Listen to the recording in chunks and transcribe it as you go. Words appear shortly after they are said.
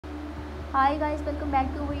Hi guys, welcome back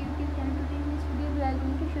to our YouTube channel. Today in this video we are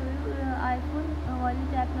going to show you iPhone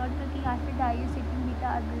wallet app not working after the iOS setting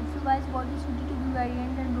beta update. So guys, watch this video to be very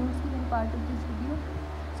end and don't skip any part of this video.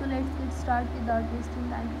 So let's get started without wasting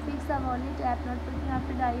time. To fix the wallet app not working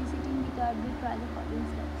after the iOS setting beta update, try the following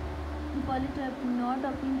steps. The wallet app not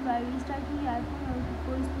opening, try restarting the iPhone or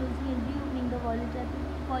force closing and reopening the wallet app.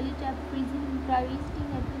 The wallet app freezing, try restarting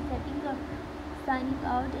Apple settings or signing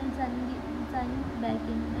out and signing back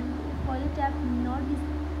in. And wallet app not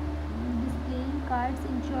displaying cards,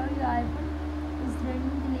 ensure your iPhone is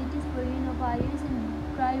running the latest version of iOS and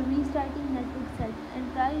try restarting network set and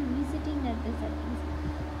try resetting network settings.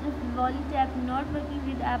 If wallet app not working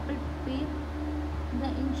with Apple Pay,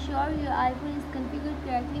 then ensure your iPhone is configured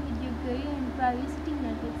correctly with your carrier and try resetting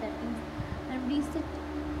network settings. And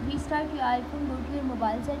restart your iPhone, go to your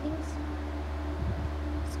mobile settings.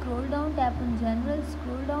 Scroll down, tap on general,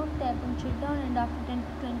 scroll down, tap on shutdown, and after 10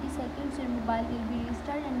 to 20 seconds your mobile will be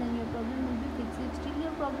restarted and then your problem will be fixed. If still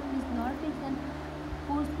your problem is not fixed, then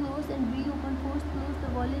force close and reopen. Force close the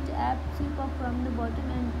wallet app, sweep up from the bottom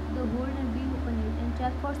and the hold and reopen it. And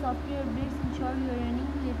check for software updates, ensure you are running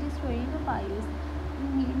the latest version of iOS.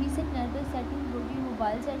 Reset network settings, go to your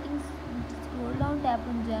mobile settings, scroll down, tap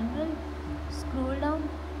on general, scroll down,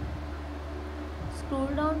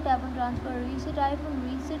 tap on transfer, reset iPhone,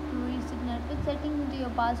 reset network settings into your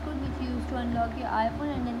passcode which you use to unlock your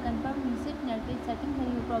iPhone and then confirm reset network settings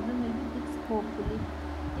and your problem will be fixed hopefully.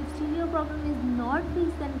 If still your problem is not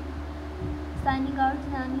fixed, then signing out,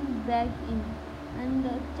 signing back in. And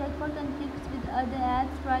check for conflicts with other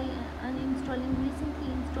apps, try uninstalling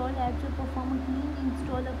recently installed apps to perform a clean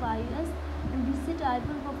install of iOS and reset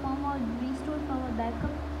iPhone, perform or restore from a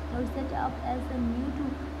backup or set up as a new to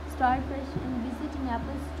start fresh and visit an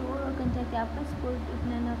Apple store or contact Apple support if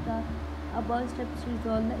none of the above steps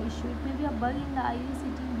resolve the issue. It may be a bug in the iOS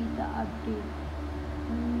setting beta update.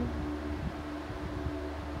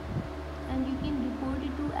 And you can report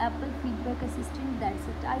it to Apple Feedback Assistant. That's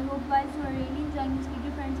it. I hope guys you are really enjoying this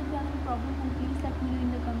video. Friends, if you have any problem, then please let me know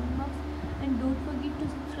in the comment box and don't forget to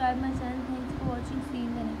subscribe my channel. Thanks for watching. See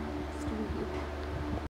you in the next video.